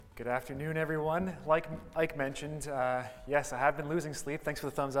Good afternoon, everyone. Like Ike mentioned, yes, I have been losing sleep. Thanks for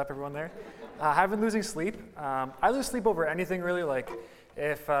the thumbs up, everyone there. I have been losing sleep. I lose sleep over anything, really. Like,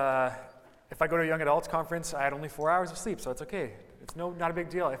 if I go to a young adults conference, I had only 4 hours of sleep, so it's okay. It's not a big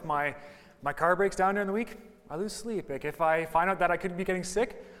deal. If my car breaks down during the week, I lose sleep. Like, if I find out that I could be getting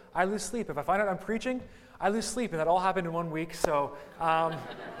sick, I lose sleep. If I find out I'm preaching, I lose sleep, and that all happened in 1 week. So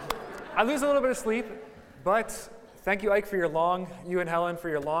I lose a little bit of sleep, but thank you, Ike, you and Helen, for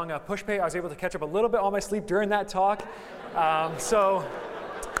your long push pay. I was able to catch up a little bit on my sleep during that talk. So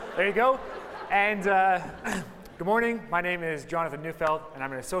there you go. And good morning. My name is Jonathan Neufeld, and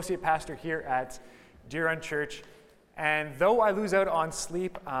I'm an associate pastor here at Deer Run Church. And though I lose out on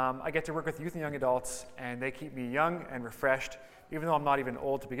sleep, I get to work with youth and young adults, and they keep me young and refreshed, even though I'm not even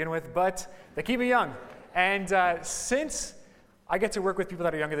old to begin with, but they keep me young. And since I get to work with people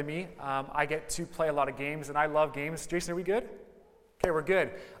that are younger than me, I get to play a lot of games, and I love games. Jason, are we good? Okay, we're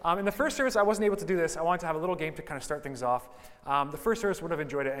good. In the first service, I wasn't able to do this. I wanted to have a little game to kind of start things off. The first service would have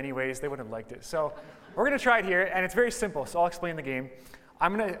enjoyed it anyways. They wouldn't have liked it. So we're going to try it here, and it's very simple, so I'll explain the game.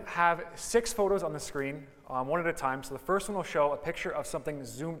 I'm going to have 6 photos on the screen, one at a time. So the first one will show a picture of something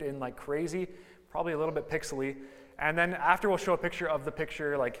zoomed in like crazy, probably a little bit pixely. And then after, we'll show a picture of the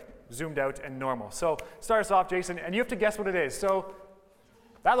picture like zoomed out and normal. So start us off, Jason, and you have to guess what it is. So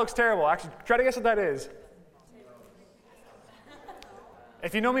that looks terrible. Actually, try to guess what that is.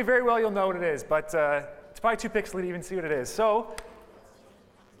 If you know me very well, you'll know what it is, but it's probably too pixely to even see what it is. So,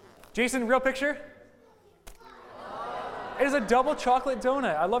 Jason, real picture? It is a double chocolate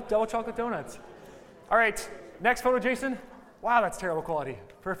donut. I love double chocolate donuts. All right, next photo, Jason. Wow, that's terrible quality.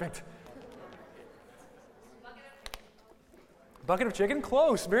 Perfect. Bucket of chicken?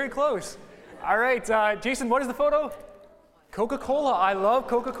 Close, very close. All right, Jason, what is the photo? Coca-Cola. I love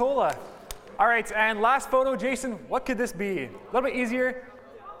Coca-Cola. All right, and last photo, Jason, what could this be? A little bit easier.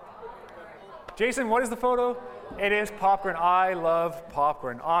 Jason, what is the photo? It is popcorn. I love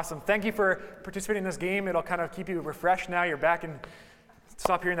popcorn. Awesome. Thank you for participating in this game. It'll kind of keep you refreshed now. You're back and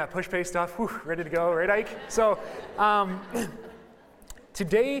stop hearing that push pay stuff. Whew, ready to go, right, Ike? So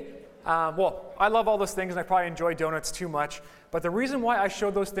today, I love all those things, and I probably enjoy donuts too much. But the reason why I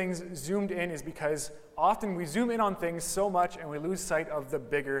showed those things zoomed in is because often we zoom in on things so much and we lose sight of the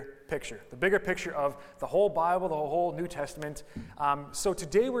bigger picture of the whole Bible, the whole New Testament. So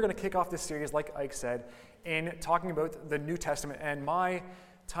today we're going to kick off this series, like Ike said, in talking about the New Testament. And my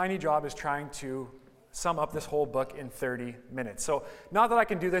tiny job is trying to sum up this whole book in 30 minutes. So not that I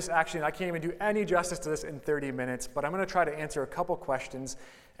can do this, actually, I can't even do any justice to this in 30 minutes, but I'm going to try to answer a couple questions.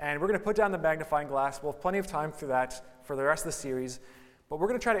 And we're going to put down the magnifying glass. We'll have plenty of time for that for the rest of the series. But we're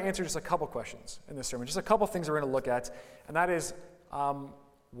going to try to answer just a couple questions in this sermon, just a couple things we're going to look at. And that is,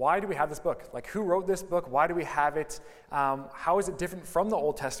 why do we have this book? Like, who wrote this book? Why do we have it? How is it different from the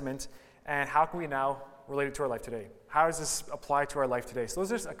Old Testament? And how can we now relate it to our life today? How does this apply to our life today? So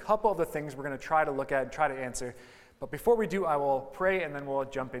those are just a couple of the things we're going to try to look at and try to answer. But before we do, I will pray, and then we'll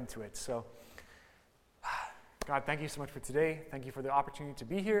jump into it. So, God, thank you so much for today. Thank you for the opportunity to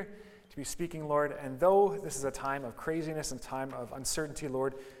be here, to be speaking, Lord. And though this is a time of craziness and time of uncertainty,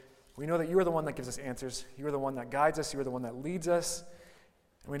 Lord, we know that you are the one that gives us answers. You are the one that guides us. You are the one that leads us.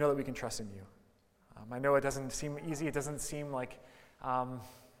 And we know that we can trust in you. I know it doesn't seem easy. It doesn't seem like,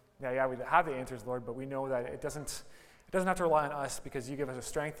 we have the answers, Lord, but we know that it doesn't have to rely on us because you give us a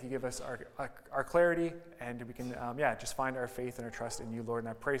strength. You give us our clarity, and we can, just find our faith and our trust in you, Lord. And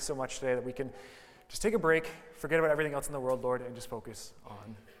I pray so much today that we can just take a break, forget about everything else in the world, Lord, and just focus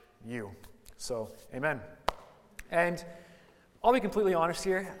on you. So, amen. And I'll be completely honest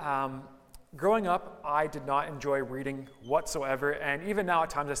here. Growing up, I did not enjoy reading whatsoever, and even now at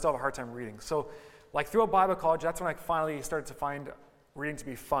times I still have a hard time reading. So, like throughout Bible college, that's when I finally started to find reading to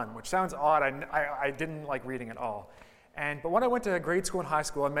be fun, which sounds odd. I didn't like reading at all. But when I went to grade school and high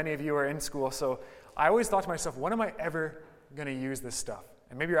school, and many of you are in school, so I always thought to myself, when am I ever going to use this stuff?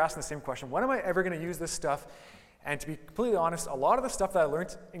 And maybe you're asking the same question, when am I ever going to use this stuff? And to be completely honest, a lot of the stuff that I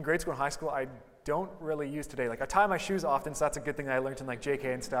learned in grade school and high school, I don't really use today. Like, I tie my shoes often, so that's a good thing that I learned in like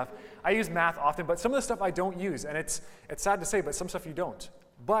JK and stuff. I use math often, but some of the stuff I don't use, and it's sad to say, but some stuff you don't.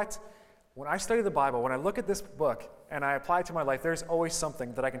 But when I study the Bible, when I look at this book and I apply it to my life, there's always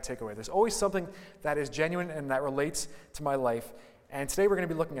something that I can take away. There's always something that is genuine and that relates to my life. And today we're going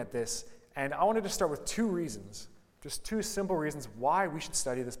to be looking at this. And I wanted to start with 2 reasons, just 2 simple reasons why we should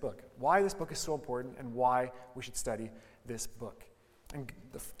study this book, why this book is so important, and why we should study this book. And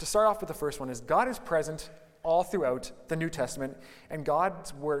to start off with the first one is God is present all throughout the New Testament, and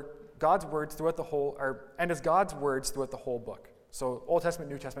God's words throughout the whole, and as God's words throughout the whole book. So Old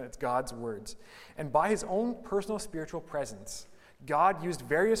Testament, New Testament, it's God's words. And by his own personal spiritual presence, God used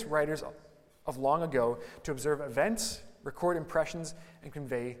various writers of long ago to observe events, record impressions, and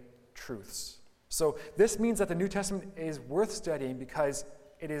convey truths. So this means that the New Testament is worth studying because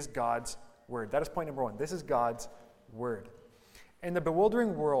it is God's word. That is point number one. This is God's word. In the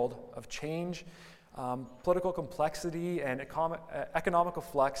bewildering world of change, political complexity, and economical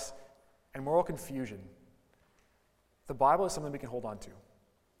flux, and moral confusion, the Bible is something we can hold on to.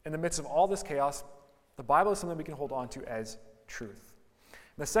 In the midst of all this chaos, the Bible is something we can hold on to as truth.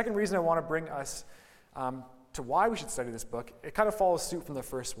 And the second reason I want to bring us to why we should study this book, it kind of follows suit from the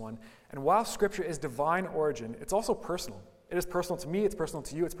first one. And while Scripture is divine origin, it's also personal. It is personal to me, it's personal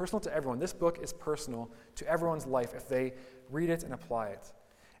to you, it's personal to everyone. This book is personal to everyone's life if they read it and apply it.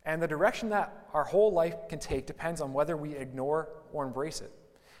 And the direction that our whole life can take depends on whether we ignore or embrace it.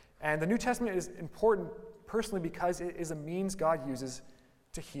 And the New Testament is important personally because it is a means God uses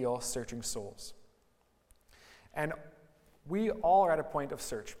to heal searching souls. And we all are at a point of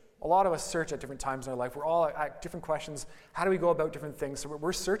search. A lot of us search at different times in our life. We're all at different questions. How do we go about different things? So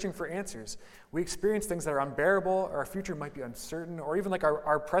we're searching for answers. We experience things that are unbearable, or our future might be uncertain, or even like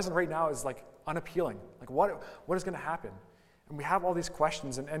our present right now is like unappealing. Like what is going to happen? And we have all these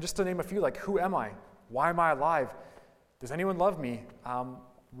questions. And just to name a few, like who am I? Why am I alive? Does anyone love me?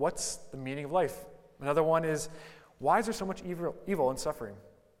 What's the meaning of life? Another one is, why is there so much evil and suffering?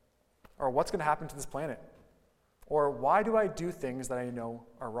 Or what's going to happen to this planet? Or why do I do things that I know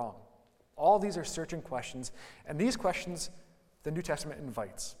are wrong? All these are searching questions, and these questions the New Testament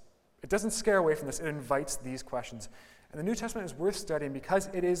invites. It doesn't scare away from this, it invites these questions. And the New Testament is worth studying because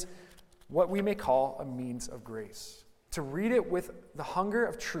it is what we may call a means of grace. To read it with the hunger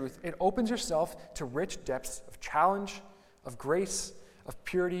of truth, it opens yourself to rich depths of challenge, of grace, of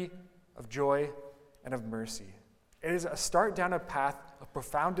purity, of joy, and of mercy. It is a start down a path of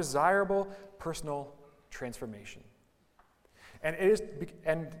profound, desirable, personal transformation. And it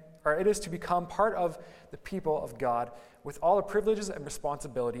is to become part of the people of God with all the privileges and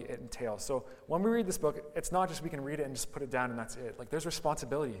responsibility it entails. So when we read this book, it's not just we can read it and just put it down and that's it. Like there's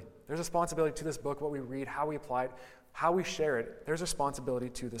responsibility. There's responsibility to this book, what we read, how we apply it, how we share it. There's responsibility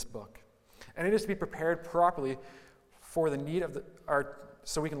to this book. And it is to be prepared properly for the need of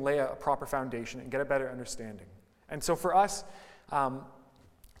so we can lay a proper foundation and get a better understanding. And so for us,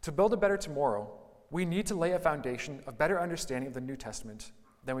 to build a better tomorrow, we need to lay a foundation of better understanding of the New Testament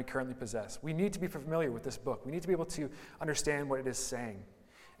than we currently possess. We need to be familiar with this book. We need to be able to understand what it is saying.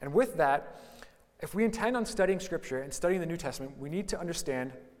 And with that, if we intend on studying Scripture and studying the New Testament, we need to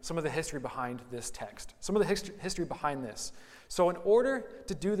understand some of the history behind this text, some of the history behind this. So in order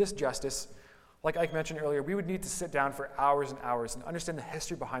to do this justice, like Ike mentioned earlier, we would need to sit down for hours and hours and understand the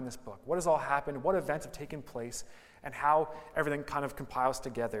history behind this book. What has all happened? What events have taken place? And how everything kind of compiles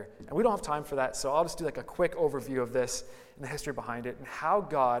together. And we don't have time for that, so I'll just do like a quick overview of this and the history behind it and how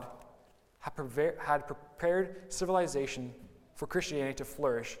God had prepared civilization for Christianity to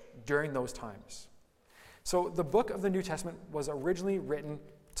flourish during those times. So the book of the New Testament was originally written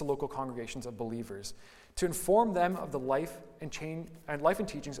to local congregations of believers to inform them of the life and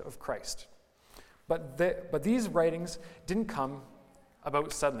teachings of Christ. But these writings didn't come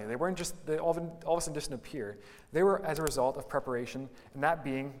about suddenly. They weren't just, they all of a sudden didn't appear. They were as a result of preparation, and that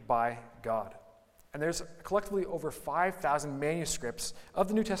being by God. And there's collectively over 5,000 manuscripts of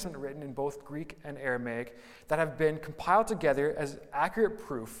the New Testament written in both Greek and Aramaic that have been compiled together as accurate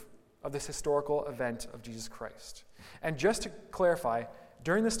proof of this historical event of Jesus Christ. And just to clarify,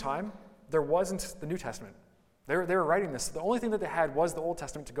 during this time, there wasn't the New Testament. They were writing this. The only thing that they had was the Old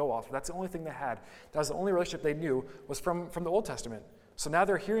Testament to go off. That's the only thing they had. That was the only relationship they knew was from the Old Testament. So now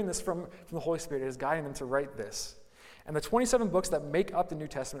they're hearing this from the Holy Spirit. It is guiding them to write this. And the 27 books that make up the New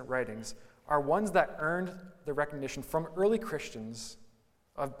Testament writings are ones that earned the recognition from early Christians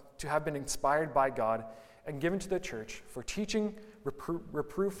to have been inspired by God and given to the church for teaching,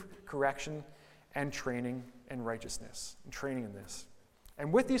 reproof, correction, and training in righteousness, and training in this.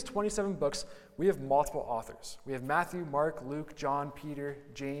 And with these 27 books, we have multiple authors. We have Matthew, Mark, Luke, John, Peter,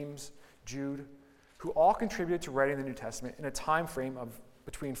 James, Jude, who all contributed to writing the New Testament in a time frame of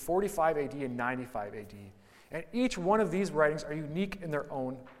between 45 AD and 95 AD. And each one of these writings are unique in their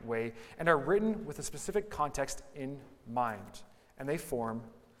own way and are written with a specific context in mind. And they form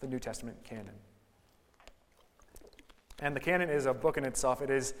the New Testament canon. And the canon is a book in itself. It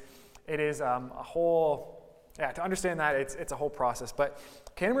is a whole, to understand that, it's a whole process. But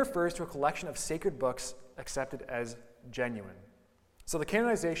canon refers to a collection of sacred books accepted as genuine. So the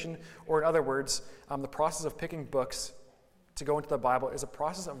canonization, or in other words, the process of picking books to go into the Bible is a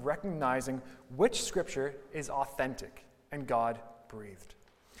process of recognizing which scripture is authentic and God-breathed.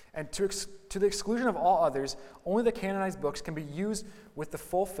 And to the exclusion of all others, only the canonized books can be used with the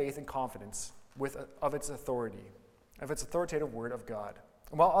full faith and confidence of its authority, of its authoritative word of God.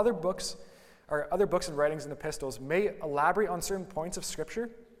 And while other books and writings and epistles may elaborate on certain points of Scripture,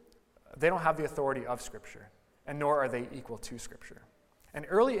 they don't have the authority of Scripture, and nor are they equal to Scripture. And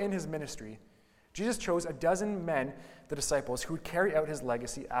early in his ministry, Jesus chose 12 men, the disciples, who would carry out his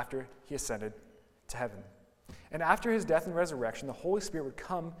legacy after he ascended to heaven. And after his death and resurrection, the Holy Spirit would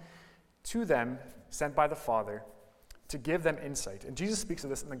come to them, sent by the Father, to give them insight. And Jesus speaks of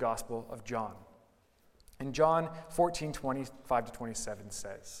this in the Gospel of John. In John 14:25-27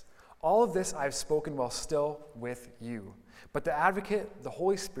 says, "All of this I have spoken while still with you. But the Advocate, the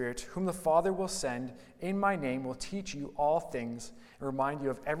Holy Spirit, whom the Father will send in my name, will teach you all things and remind you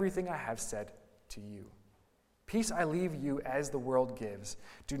of everything I have said to you. Peace I leave you as the world gives.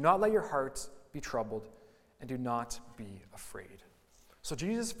 Do not let your hearts be troubled, and do not be afraid." So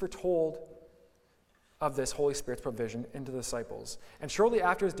Jesus foretold of this Holy Spirit's provision into the disciples. And shortly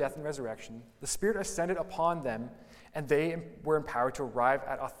after his death and resurrection, the Spirit ascended upon them, and they were empowered to arrive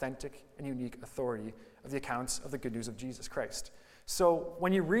at authentic and unique authority of the accounts of the good news of Jesus Christ. So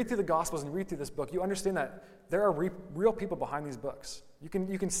when you read through the Gospels and read through this book, you understand that there are real people behind these books. You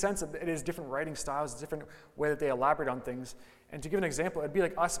can sense that it is different writing styles, different way that they elaborate on things. And to give an example, it'd be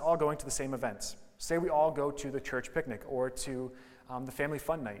like us all going to the same events. Say we all go to the church picnic or to the family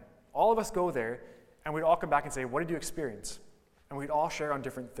fun night. All of us go there, and we'd all come back and say, "What did you experience?" And we'd all share on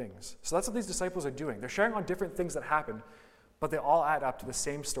different things. So that's what these disciples are doing. They're sharing on different things that happen, but they all add up to the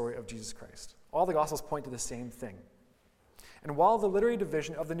same story of Jesus Christ. All the Gospels point to the same thing. And while the literary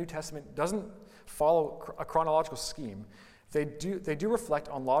division of the New Testament doesn't follow a chronological scheme, they do reflect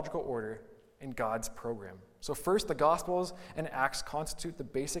on logical order in God's program. So first, the Gospels and Acts constitute the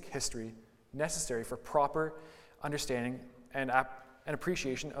basic history necessary for proper understanding and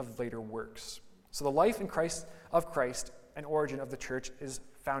appreciation of later works. So the life of Christ and origin of the church is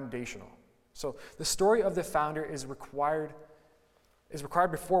foundational. So the story of the founder is required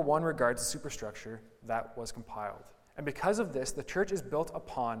before one regards the superstructure that was compiled. And because of this, the church is built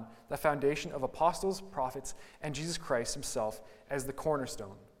upon the foundation of apostles, prophets, and Jesus Christ himself as the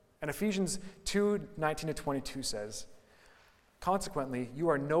cornerstone. And Ephesians 2:19-22 says, "Consequently, you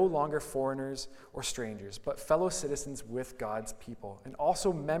are no longer foreigners or strangers, but fellow citizens with God's people, and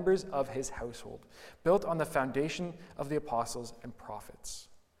also members of his household, built on the foundation of the apostles and prophets,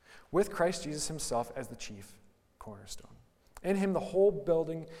 with Christ Jesus himself as the chief cornerstone. In him the whole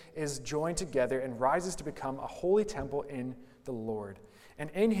building is joined together and rises to become a holy temple in the Lord. And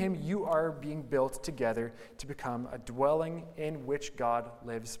in him you are being built together to become a dwelling in which God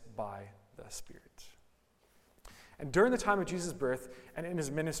lives by the Spirit." And during the time of Jesus' birth and in his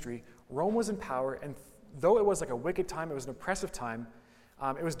ministry, Rome was in power, and though it was like a wicked time, it was an oppressive time,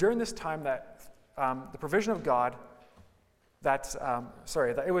 it was during this time that the provision of God, that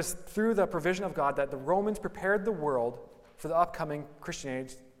it was through the provision of God that the Romans prepared the world for the upcoming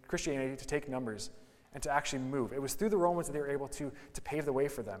Christianity to take numbers and to actually move. It was through the Romans that they were able to pave the way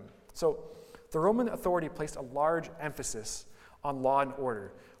for them. So the Roman authority placed a large emphasis on law and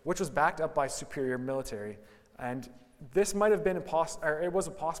order, which was backed up by superior military. And this might have been impossible, or it was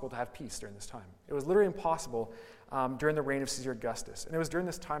impossible to have peace during this time. It was literally impossible during the reign of Caesar Augustus. And it was during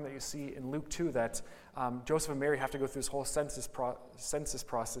this time that you see in Luke 2 that Joseph and Mary have to go through this whole census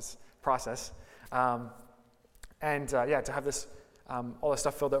process. To have this all this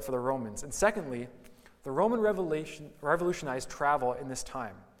stuff filled out for the Romans. And secondly, the Roman revolutionized travel in this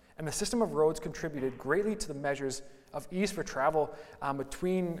time. And the system of roads contributed greatly to the measures of ease for travel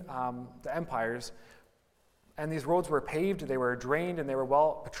between the empires. And these roads were paved, they were drained, and they were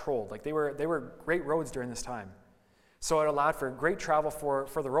well patrolled. Like they were great roads during this time. So it allowed for great travel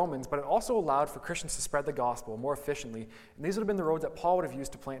for the Romans, but it also allowed for Christians to spread the gospel more efficiently. And these would have been the roads that Paul would have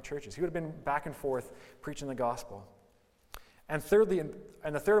used to plant churches. He would have been back and forth preaching the gospel. And thirdly,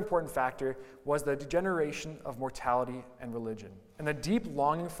 and the third important factor was the degeneration of mortality and religion, and the deep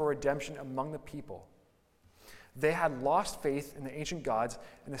longing for redemption among the people. They had lost faith in the ancient gods,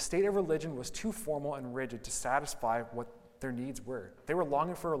 and the state of religion was too formal and rigid to satisfy what their needs were. They were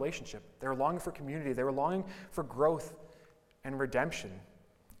longing for a relationship. They were longing for community. They were longing for growth and redemption.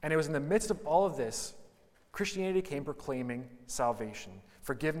 And it was in the midst of all of this, Christianity came proclaiming salvation,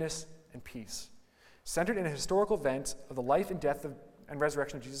 forgiveness, and peace. Centered in a historical event of the life and death and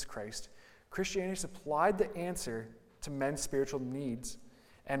resurrection of Jesus Christ, Christianity supplied the answer to men's spiritual needs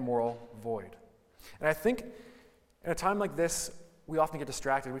and moral void. And I think in a time like this, we often get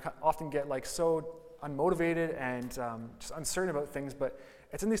distracted. We often get so unmotivated and just uncertain about things, but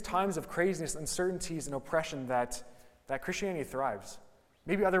it's in these times of craziness, uncertainties, and oppression that Christianity thrives.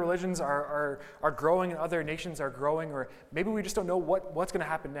 Maybe other religions are growing and other nations are growing, or maybe we just don't know what's going to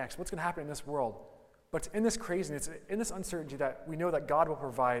happen next, what's going to happen in this world. But it's in this craziness, it's in this uncertainty that we know that God will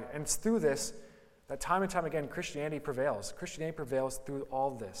provide. And it's through this that time and time again, Christianity prevails. Christianity prevails through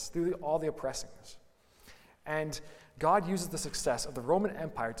all this, through all the oppressings. And God uses the success of the Roman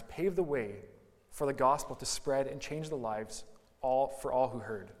Empire to pave the way for the gospel to spread and change the lives for all who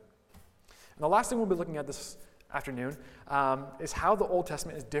heard. And the last thing we'll be looking at this afternoon is how the Old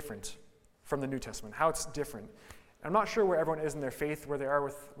Testament is different from the New Testament, how it's different. And I'm not sure where everyone is in their faith, where they are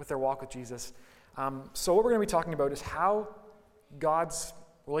with their walk with Jesus. So what we're going to be talking about is how God's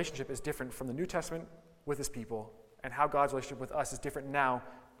relationship is different from the New Testament with his people, and how God's relationship with us is different now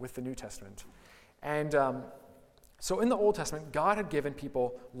with the New Testament. And so in the Old Testament, God had given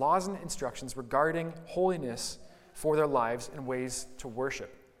people laws and instructions regarding holiness for their lives and ways to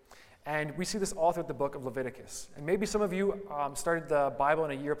worship. And we see this all throughout the book of Leviticus. And maybe some of you started the Bible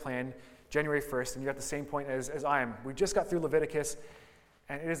in a year plan January 1st, and you're at the same point as I am. We just got through Leviticus,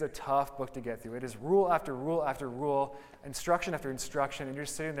 and it is a tough book to get through. It is rule after rule after rule, instruction after instruction, and you're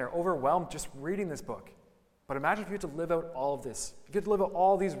sitting there overwhelmed just reading this book. But imagine if you had to live out all of this. You get to live out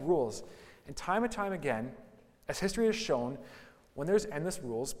all these rules. And time again, as history has shown, when there's endless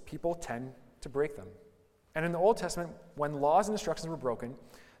rules, people tend to break them. And in the Old Testament, when laws and instructions were broken,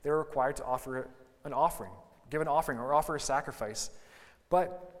 they were required to offer an offering, give an offering, or offer a sacrifice.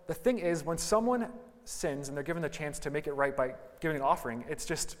 But the thing is, when someone sins and they're given the chance to make it right by giving an offering, it's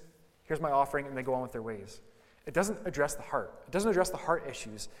just, here's my offering, and they go on with their ways. It doesn't address the heart. It doesn't address the heart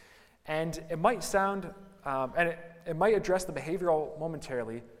issues. And it might sound, it might address the behavioral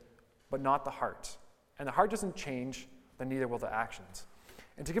momentarily, but not the heart. And the heart doesn't change, then neither will the actions.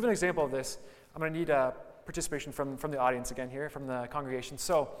 And to give an example of this, I'm going to need participation from the audience again here, from the congregation.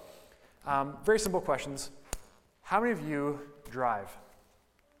 So, very simple questions. How many of you drive?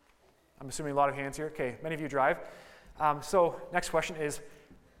 I'm assuming a lot of hands here. Okay, many of you drive. So, next question is,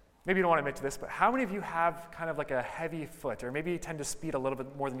 maybe you don't want to admit to this, but how many of you have kind of like a heavy foot, or maybe you tend to speed a little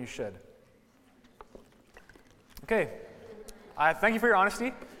bit more than you should? Okay, thank you for your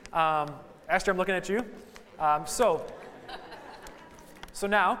honesty. Esther, I'm looking at you. So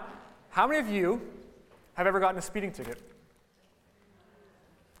now, how many of you have ever gotten a speeding ticket?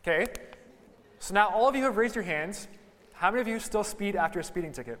 Okay, so now all of you have raised your hands. How many of you still speed after a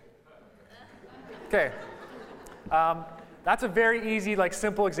speeding ticket? Okay, that's a very easy,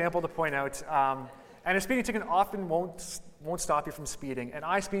 simple example to point out. And a speeding ticket often won't stop you from speeding. And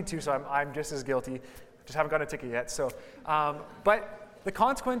I speed too, so I'm just as guilty. Just haven't gotten a ticket yet. So, but the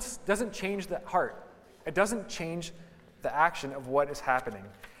consequence doesn't change the heart. It doesn't change the action of what is happening.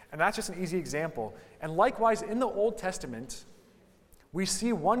 And that's just an easy example. And likewise, in the Old Testament, we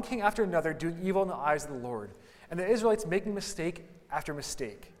see one king after another doing evil in the eyes of the Lord, and the Israelites making mistake after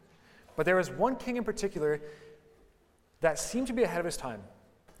mistake. But there was one king in particular that seemed to be ahead of his time.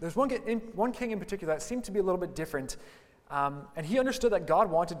 There's one king in particular that seemed to be a little bit different, and he understood that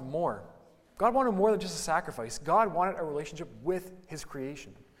God wanted more. God wanted more than just a sacrifice. God wanted a relationship with his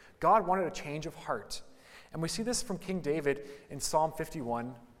creation. God wanted a change of heart. And we see this from King David in Psalm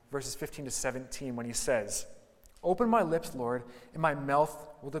 51, verses 15 to 17, when he says, "Open my lips, Lord, and my mouth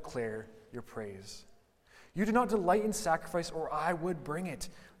will declare your praise. You do not delight in sacrifice, or I would bring it.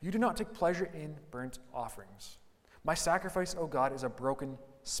 You do not take pleasure in burnt offerings. My sacrifice, O God, is a broken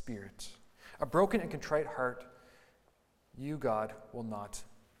spirit. A broken and contrite heart, you, God, will not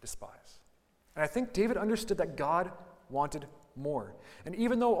despise." And I think David understood that God wanted more. And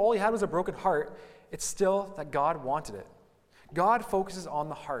even though all he had was a broken heart, it's still that God wanted it. God focuses on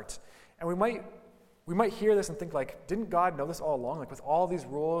the heart. And we might hear this and think, didn't God know this all along? With all these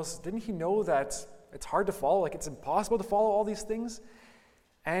rules, didn't he know that it's hard to follow? It's impossible to follow all these things?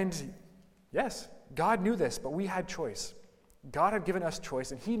 And yes, God knew this, but we had choice. God had given us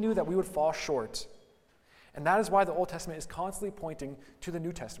choice, and he knew that we would fall short. And that is why the Old Testament is constantly pointing to the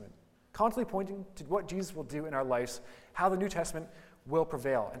New Testament, constantly pointing to what Jesus will do in our lives, how the New Testament will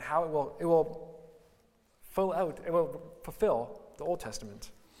prevail, and how it will fulfill the Old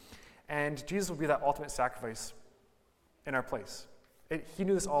Testament. And Jesus will be that ultimate sacrifice in our place. He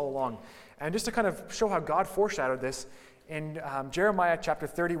knew this all along. And just to kind of show how God foreshadowed this, in Jeremiah chapter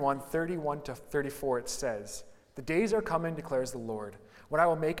 31 to 34, it says, "The days are coming, declares the Lord, when I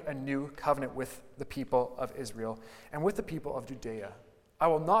will make a new covenant with the people of Israel and with the people of Judea. It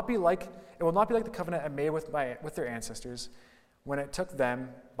will not be like the covenant I made with their ancestors when it took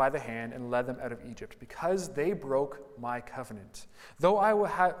them by the hand and led them out of Egypt, because they broke my covenant, though I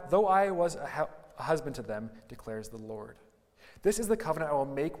was a husband to them, declares the Lord. This is the covenant I will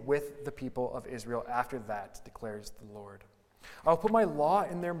make with the people of Israel after that, declares the Lord. I will put my law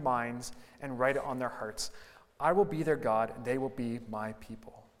in their minds and write it on their hearts. I will be their God, and they will be my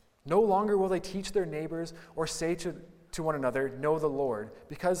people. No longer will they teach their neighbors or say to one another, 'Know the Lord,'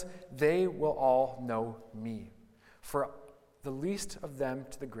 because they will all know me. For the least of them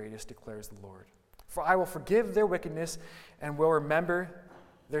to the greatest declares the Lord. For I will forgive their wickedness and will remember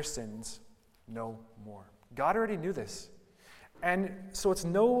their sins no more." God already knew this. And so it's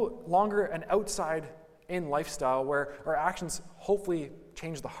no longer an outside-in lifestyle where our actions hopefully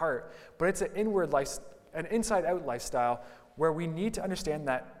change the heart, but it's an inside-out lifestyle where we need to understand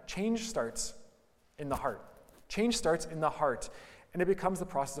that change starts in the heart. Change starts in the heart, and it becomes the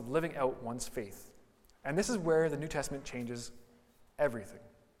process of living out one's faith. And this is where the New Testament changes everything.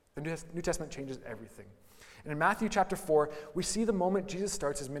 The New Testament changes everything. And in Matthew chapter 4, we see the moment Jesus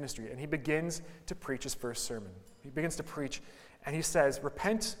starts his ministry, and he begins to preach his first sermon. He begins to preach, and he says,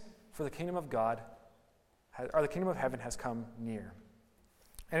 "Repent, for the kingdom of God, or the kingdom of heaven has come near."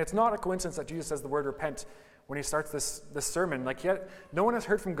 And it's not a coincidence that Jesus says the word repent when he starts this sermon. No one has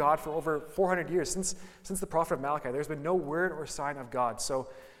heard from God for over 400 years. Since the prophet of Malachi, there's been no word or sign of God. So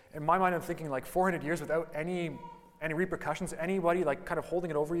in my mind, I'm thinking 400 years without any repercussions, anybody kind of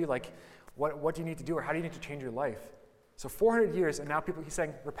holding it over you, what do you need to do or how do you need to change your life? So 400 years, and now he's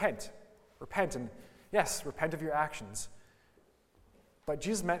saying, repent, and yes, repent of your actions. But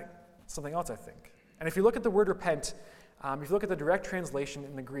Jesus meant something else, I think. And if you look at the word repent, if you look at the direct translation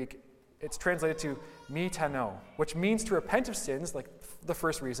in the Greek, it's translated to metano, which means to repent of sins, like the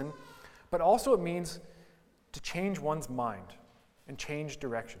first reason, but also it means to change one's mind and change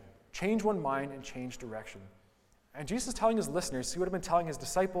direction. Change one mind and change direction. And Jesus is telling his listeners, he would have been telling his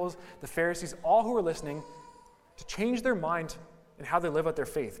disciples, the Pharisees, all who were listening, to change their mind and how they live out their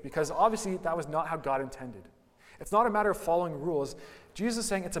faith, because obviously that was not how God intended. It's not a matter of following rules. Jesus is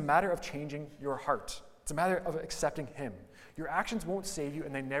saying it's a matter of changing your heart. It's a matter of accepting him. Your actions won't save you,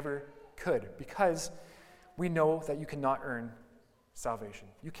 and they never could, because we know that you cannot earn salvation.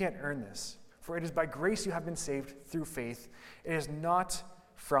 You can't earn this. For it is by grace you have been saved through faith. It is not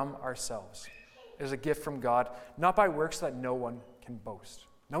from ourselves. It is a gift from God, not by works so that no one can boast.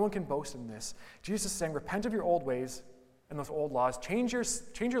 No one can boast in this. Jesus is saying, repent of your old ways and those old laws. Change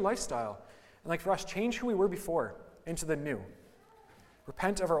your lifestyle. And for us, change who we were before into the new.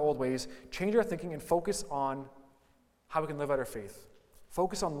 Repent of our old ways, change our thinking, and focus on how we can live out our faith.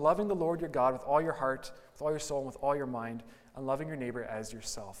 Focus on loving the Lord your God with all your heart, with all your soul, and with all your mind, and loving your neighbor as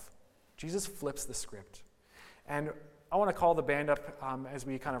yourself. Jesus flips the script. And I want to call the band up as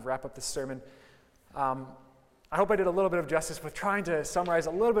we kind of wrap up this sermon. I hope I did a little bit of justice with trying to summarize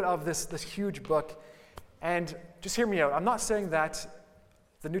a little bit of this huge book. And just hear me out. I'm not saying that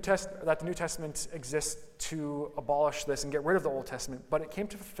the New Testament exists to abolish this and get rid of the Old Testament, but it came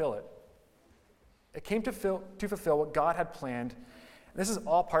to fulfill it. It came to fulfill what God had planned. And this is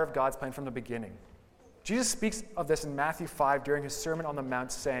all part of God's plan from the beginning. Jesus speaks of this in Matthew 5 during his Sermon on the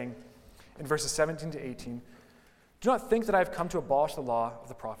Mount, saying in verses 17 to 18, "Do not think that I have come to abolish the law of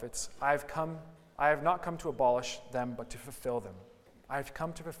the prophets. I have not come to abolish them, but to fulfill them. I have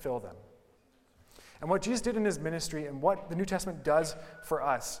come to fulfill them." And what Jesus did in his ministry and what the New Testament does for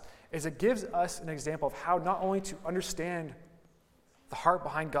us is it gives us an example of how not only to understand the heart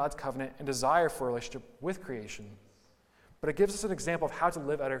behind God's covenant and desire for a relationship with creation, but it gives us an example of how to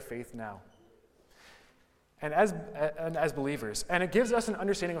live out our faith now. And as believers. And it gives us an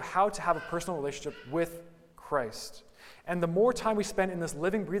understanding of how to have a personal relationship with Christ. And the more time we spend in this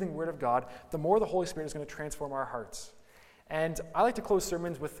living, breathing Word of God, the more the Holy Spirit is going to transform our hearts. And I like to close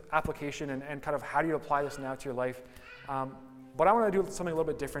sermons with application and kind of how do you apply this now to your life. But I want to do something a little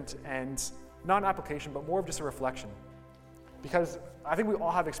bit different, and not an application, but more of just a reflection. Because I think we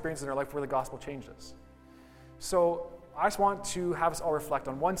all have experiences in our life where the gospel changed us. So I just want to have us all reflect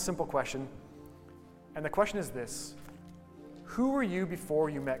on one simple question. And the question is this: who were you before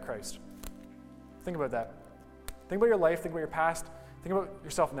you met Christ? Think about that. Think about your life, think about your past, think about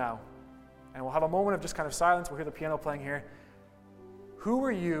yourself now. And we'll have a moment of just kind of silence. We'll hear the piano playing here. Who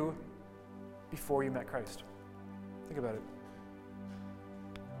were you before you met Christ? Think about it.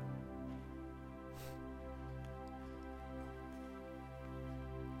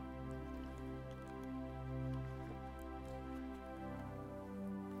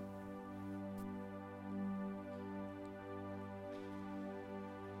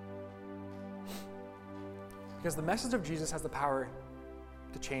 Because the message of Jesus has the power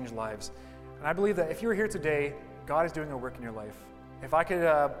to change lives. And I believe that if you were here today, God is doing a work in your life. If I could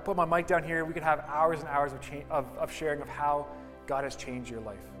put my mic down here, we could have hours and hours of sharing of how God has changed your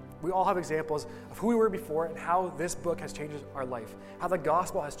life. We all have examples of who we were before and how this book has changed our life, how the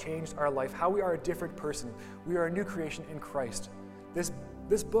gospel has changed our life, how we are a different person. We are a new creation in Christ. This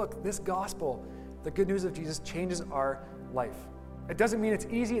book, this gospel, the good news of Jesus changes our life. It doesn't mean it's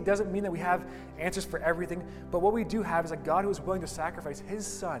easy. It doesn't mean that we have answers for everything. But what we do have is a God who is willing to sacrifice his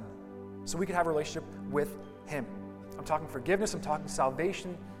son so we can have a relationship with him. I'm talking forgiveness. I'm talking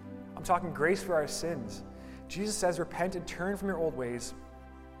salvation. I'm talking grace for our sins. Jesus says, repent and turn from your old ways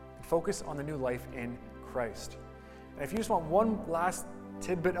and focus on the new life in Christ. And if you just want one last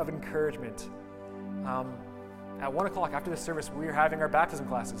tidbit of encouragement, at 1 o'clock after this service, we are having our baptism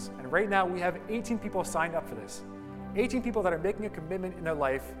classes. And right now we have 18 people signed up for this. 18 people that are making a commitment in their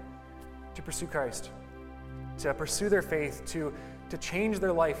life to pursue Christ, to pursue their faith, to change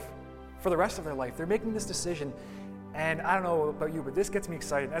their life for the rest of their life. They're making this decision. And I don't know about you, but this gets me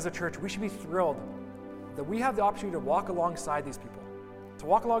excited. As a church, we should be thrilled that we have the opportunity to walk alongside these people, to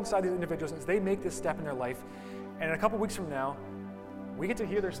walk alongside these individuals as they make this step in their life. And in a couple weeks from now, we get to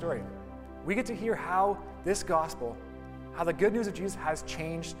hear their story. We get to hear how this gospel, how the good news of Jesus has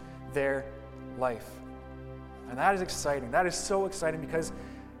changed their life. And that is exciting. That is so exciting because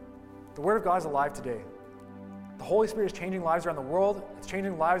the Word of God is alive today. The Holy Spirit is changing lives around the world. It's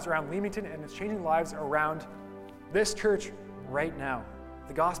changing lives around Leamington, and it's changing lives around this church right now.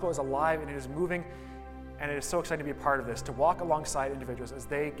 The gospel is alive and it is moving, and it is so exciting to be a part of this, to walk alongside individuals as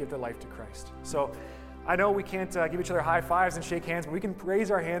they give their life to Christ. So I know we can't give each other high fives and shake hands, but we can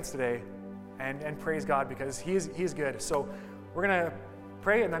raise our hands today and praise God because He is good. So we're going to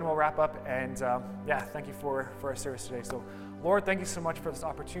pray and then we'll wrap up. And thank you for our service today. So Lord, thank you so much for this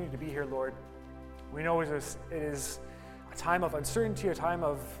opportunity to be here, Lord. We know it is a time of uncertainty, a time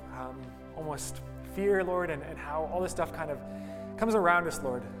of almost fear, Lord, and how all this stuff kind of comes around us,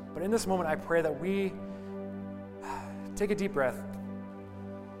 Lord. But in this moment, I pray that we take a deep breath.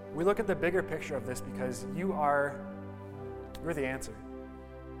 We look at the bigger picture of this because you're the answer.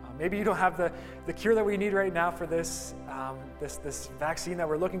 Maybe you don't have the cure that we need right now for this vaccine that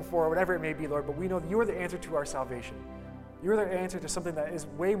we're looking for, or whatever it may be, Lord, but we know that you are the answer to our salvation. You are the answer to something that is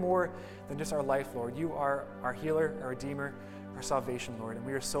way more than just our life, Lord. You are our healer, our redeemer, our salvation, Lord, and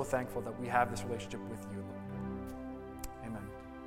we are so thankful that we have this relationship with you, Lord.